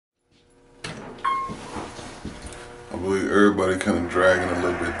Everybody kind of dragging a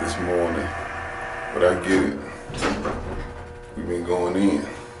little bit this morning, but I get it. We've been going in.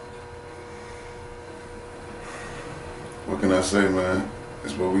 What can I say, man?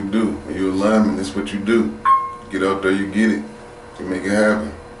 It's what we do. When you're a lineman, it's what you do. Get out there, you get it. You make it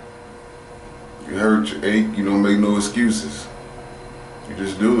happen. You hurt, you ache, you don't make no excuses. You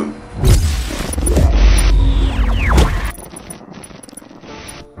just do it.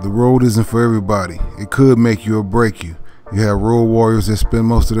 The road isn't for everybody. It could make you or break you. You have road warriors that spend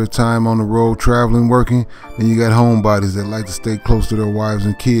most of their time on the road traveling, working, and you got homebodies that like to stay close to their wives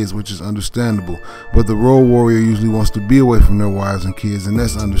and kids, which is understandable. But the road warrior usually wants to be away from their wives and kids, and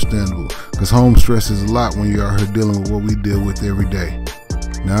that's understandable, because home stress is a lot when you're out here dealing with what we deal with every day.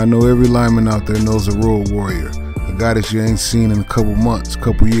 Now I know every lineman out there knows a road warrior, a guy that you ain't seen in a couple months,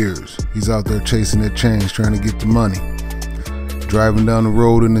 couple years. He's out there chasing that change, trying to get the money. Driving down the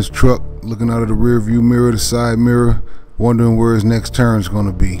road in his truck, looking out of the rear view mirror, the side mirror, wondering where his next turn's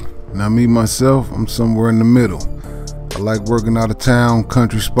gonna be. Now me, myself, I'm somewhere in the middle. I like working out of town,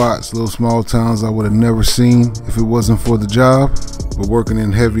 country spots, little small towns I would have never seen if it wasn't for the job, but working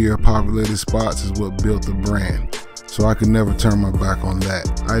in heavier populated spots is what built the brand. So I could never turn my back on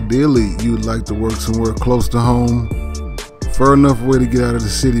that. Ideally, you'd like to work somewhere close to home, far enough away to get out of the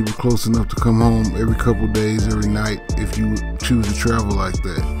city, but close enough to come home every couple days, every night, if you choose to travel like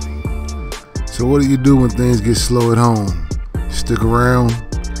that. So what do you do when things get slow at home? Stick around,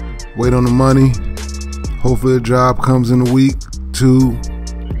 wait on the money, hopefully the job comes in a week, two,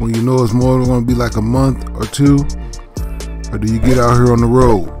 when you know it's more than going to be like a month or two? Or do you get out here on the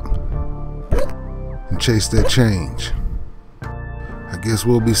road and chase that change? I guess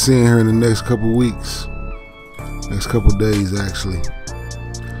we'll be seeing her in the next couple weeks. Next couple days, actually.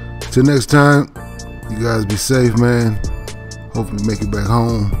 Till next time, you guys be safe, man. Hopefully make it back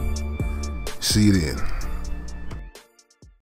home. See you then.